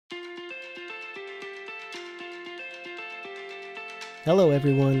Hello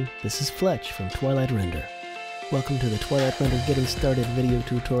everyone, this is Fletch from Twilight Render. Welcome to the Twilight Render Getting Started video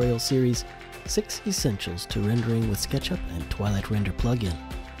tutorial series, 6 Essentials to Rendering with SketchUp and Twilight Render Plugin.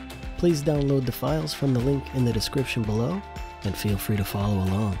 Please download the files from the link in the description below and feel free to follow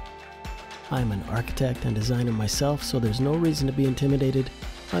along. I'm an architect and designer myself, so there's no reason to be intimidated.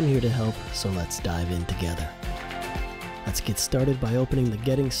 I'm here to help, so let's dive in together. Let's get started by opening the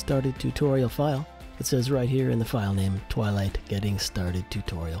Getting Started tutorial file. It says right here in the file name, Twilight Getting Started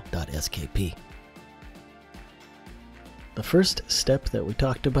Tutorial.skp. The first step that we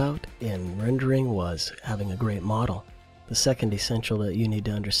talked about in rendering was having a great model. The second essential that you need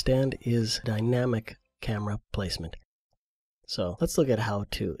to understand is dynamic camera placement. So let's look at how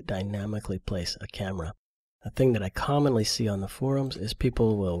to dynamically place a camera. A thing that I commonly see on the forums is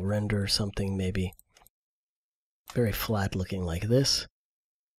people will render something maybe very flat looking like this,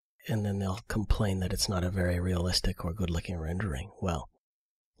 and then they'll complain that it's not a very realistic or good looking rendering. Well,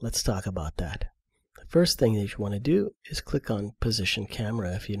 let's talk about that. The first thing that you want to do is click on Position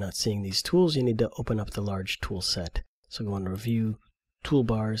Camera. If you're not seeing these tools, you need to open up the large tool set. So go on Review,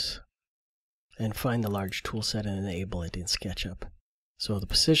 Toolbars, and find the large tool set and enable it in SketchUp. So the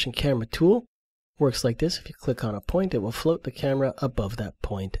Position Camera tool works like this. If you click on a point, it will float the camera above that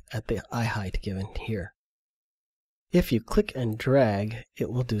point at the eye height given here. If you click and drag, it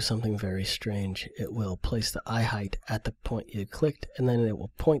will do something very strange. It will place the eye height at the point you clicked, and then it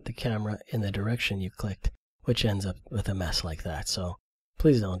will point the camera in the direction you clicked, which ends up with a mess like that. So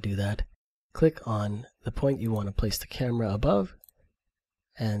please don't do that. Click on the point you want to place the camera above,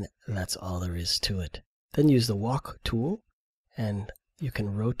 and that's all there is to it. Then use the walk tool, and you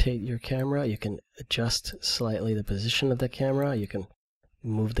can rotate your camera. You can adjust slightly the position of the camera. You can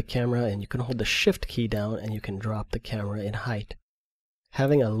move the camera, and you can hold the shift key down and you can drop the camera in height.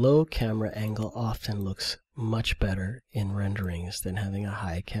 Having a low camera angle often looks much better in renderings than having a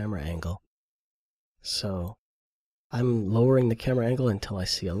high camera angle. So I'm lowering the camera angle until I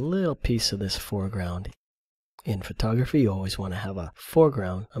see a little piece of this foreground. In photography, you always want to have a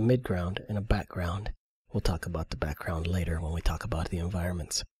foreground, a midground, and a background. We'll talk about the background later when we talk about the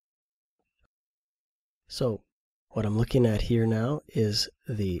environments. So what I'm looking at here now is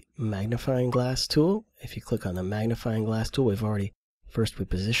the magnifying glass tool. If you click on the magnifying glass tool, first we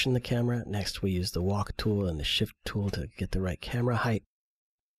position the camera, next we use the walk tool and the shift tool to get the right camera height.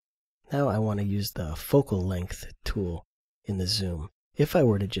 Now I want to use the focal length tool in the zoom. If I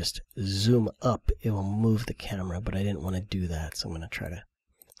were to just zoom up, it will move the camera, but I didn't want to do that, so I'm going to try to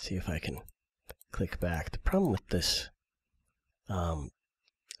see if I can click back. The problem with this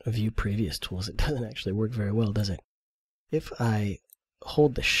View Previous tools, it doesn't actually work very well, does it? If I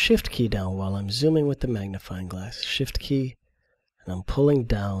hold the shift key down while I'm zooming with the magnifying glass, shift key, and I'm pulling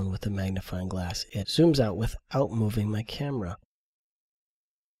down with the magnifying glass, it zooms out without moving my camera.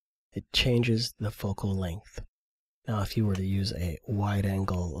 It changes the focal length. Now if you were to use a wide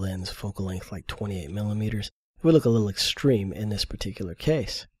angle lens focal length like 28 millimeters, it would look a little extreme in this particular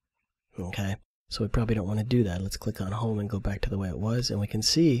case. Okay? So we probably don't want to do that. Let's click on Home and go back to the way it was, and we can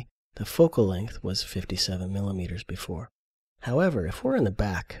see the focal length was 57 millimeters before. However, if we're in the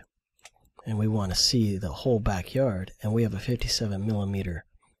back and we want to see the whole backyard and we have a 57 millimeter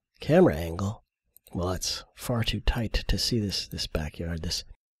camera angle, well, that's far too tight to see this backyard, this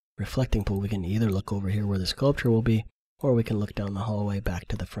reflecting pool. We can either look over here where the sculpture will be, or we can look down the hallway back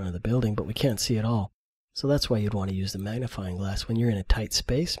to the front of the building, but we can't see it all. So that's why you'd want to use the magnifying glass. When you're in a tight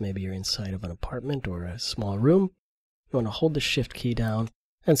space, maybe you're inside of an apartment or a small room, you want to hold the shift key down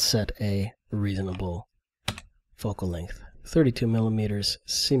and set a reasonable focal length. 32 millimeters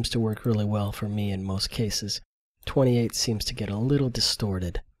seems to work really well for me in most cases. 28 seems to get a little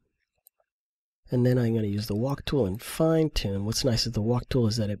distorted. And then I'm going to use the walk tool and fine tune. What's nice with the walk tool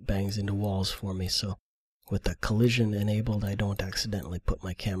is that it bangs into walls for me, so with the collision enabled, I don't accidentally put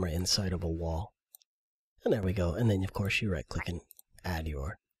my camera inside of a wall. And there we go. And then, of course, you right-click and add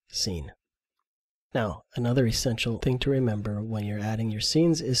your scene. Now, another essential thing to remember when you're adding your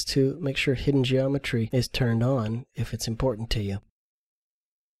scenes is to make sure hidden geometry is turned on if it's important to you.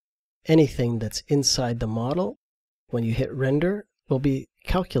 Anything that's inside the model, when you hit render, will be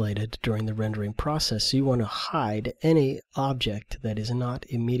calculated during the rendering process. So you want to hide any object that is not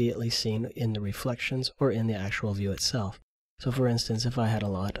immediately seen in the reflections or in the actual view itself. So for instance, if I had a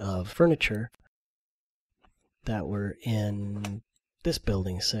lot of furniture that were in this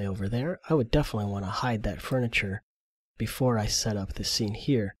building, say over there, I would definitely want to hide that furniture before I set up the scene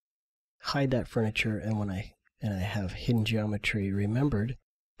here. Hide that furniture, and when I have hidden geometry remembered,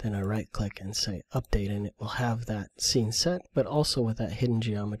 then I right click and say update, and it will have that scene set, but also with that hidden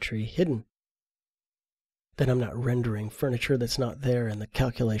geometry hidden. then I'm not rendering furniture that's not there, and the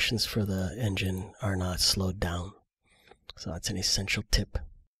calculations for the engine are not slowed down. So that's an essential tip.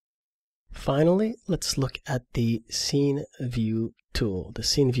 Finally, let's look at the Scene View tool. The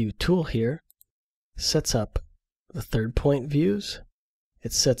Scene View tool here sets up the third point views.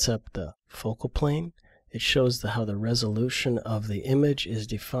 It sets up the focal plane. It shows how the resolution of the image is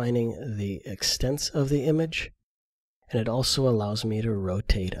defining the extents of the image. And it also allows me to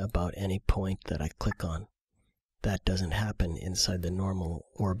rotate about any point that I click on. That doesn't happen inside the normal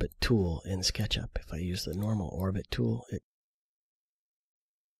orbit tool in SketchUp. If I use the normal orbit tool, it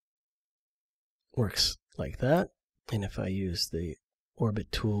works like that. And if I use the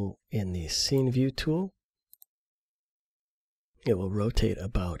orbit tool in the Scene View tool, it will rotate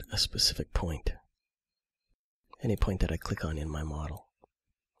about a specific point. Any point that I click on in my model.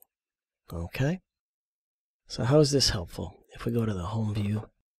 Okay? So how is this helpful? If we go to the home view,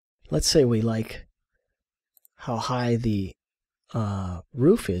 let's say we like how high the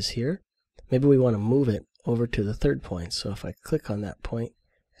roof is here. Maybe we want to move it over to the third point. So if I click on that point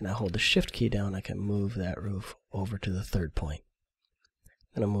and I hold the Shift key down, I can move that roof over to the third point.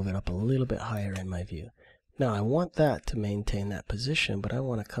 And I'll move it up a little bit higher in my view. Now I want that to maintain that position, but I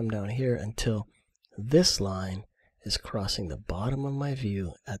want to come down here until this line is crossing the bottom of my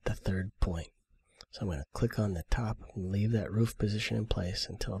view at the third point. So I'm going to click on the top and leave that roof position in place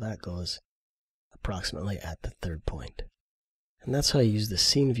until that goes approximately at the third point. And that's how you use the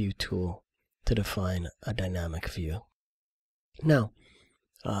Scene View tool to define a dynamic view. Now,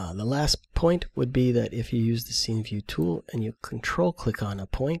 the last point would be that if you use the Scene View tool and you control click on a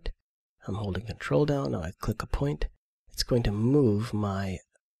point, I'm holding control down, now I click a point, it's going to move my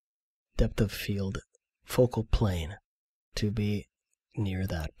depth of field focal plane to be near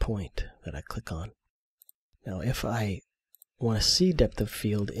that point that I click on. Now if I want to see depth of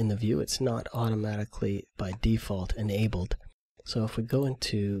field in the view, it's not automatically by default enabled. So if we go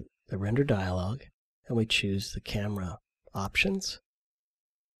into the render dialog and we choose the camera options,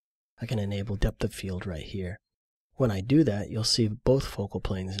 I can enable depth of field right here. When I do that, you'll see both focal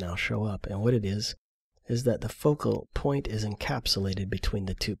planes now show up, and what it is that the focal point is encapsulated between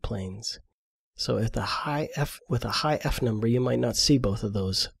the two planes. So with a high F number, you might not see both of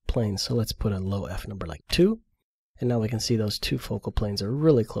those planes. So let's put a low F number like 2. And now we can see those two focal planes are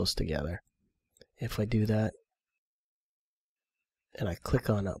really close together. If I do that, and I click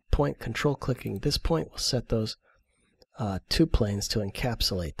on a point, control clicking this point will set those two planes to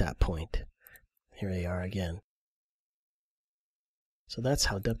encapsulate that point. Here they are again. So that's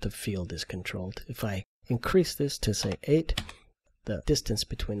how depth of field is controlled. If I increase this to say 8, the distance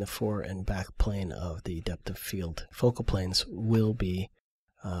between the fore and back plane of the depth of field focal planes will be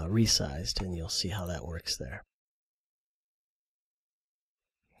resized, and you'll see how that works there.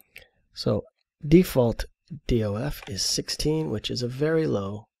 So default DOF is 16, which is a very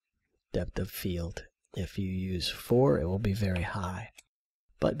low depth of field. If you use 4, it will be very high.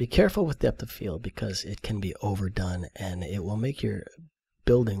 But be careful with depth of field because it can be overdone and it will make your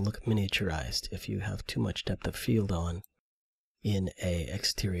building look miniaturized if you have too much depth of field on in a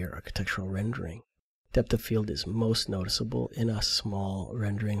exterior architectural rendering. Depth of field is most noticeable in a small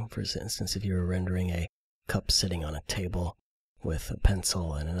rendering. For instance, if you're rendering a cup sitting on a table with a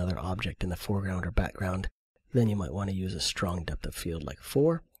pencil and another object in the foreground or background, then you might want to use a strong depth of field like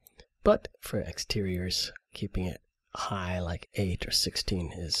 4. But for exteriors, keeping it high like 8 or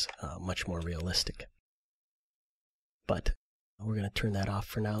 16 is much more realistic. But we're going to turn that off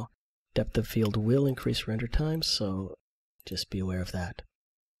for now. Depth of field will increase render time, so just be aware of that.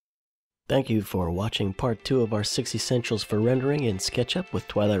 Thank you for watching part 2 of our 6 essentials for rendering in SketchUp with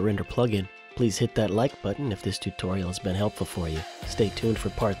Twilight Render Plugin. Please hit that like button if this tutorial has been helpful for you. Stay tuned for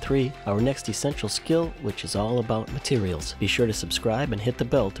part 3, our next essential skill, which is all about materials. Be sure to subscribe and hit the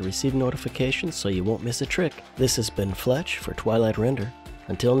bell to receive notifications so you won't miss a trick. This has been Fletch for Twilight Render.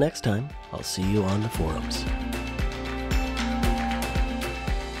 Until next time, I'll see you on the forums.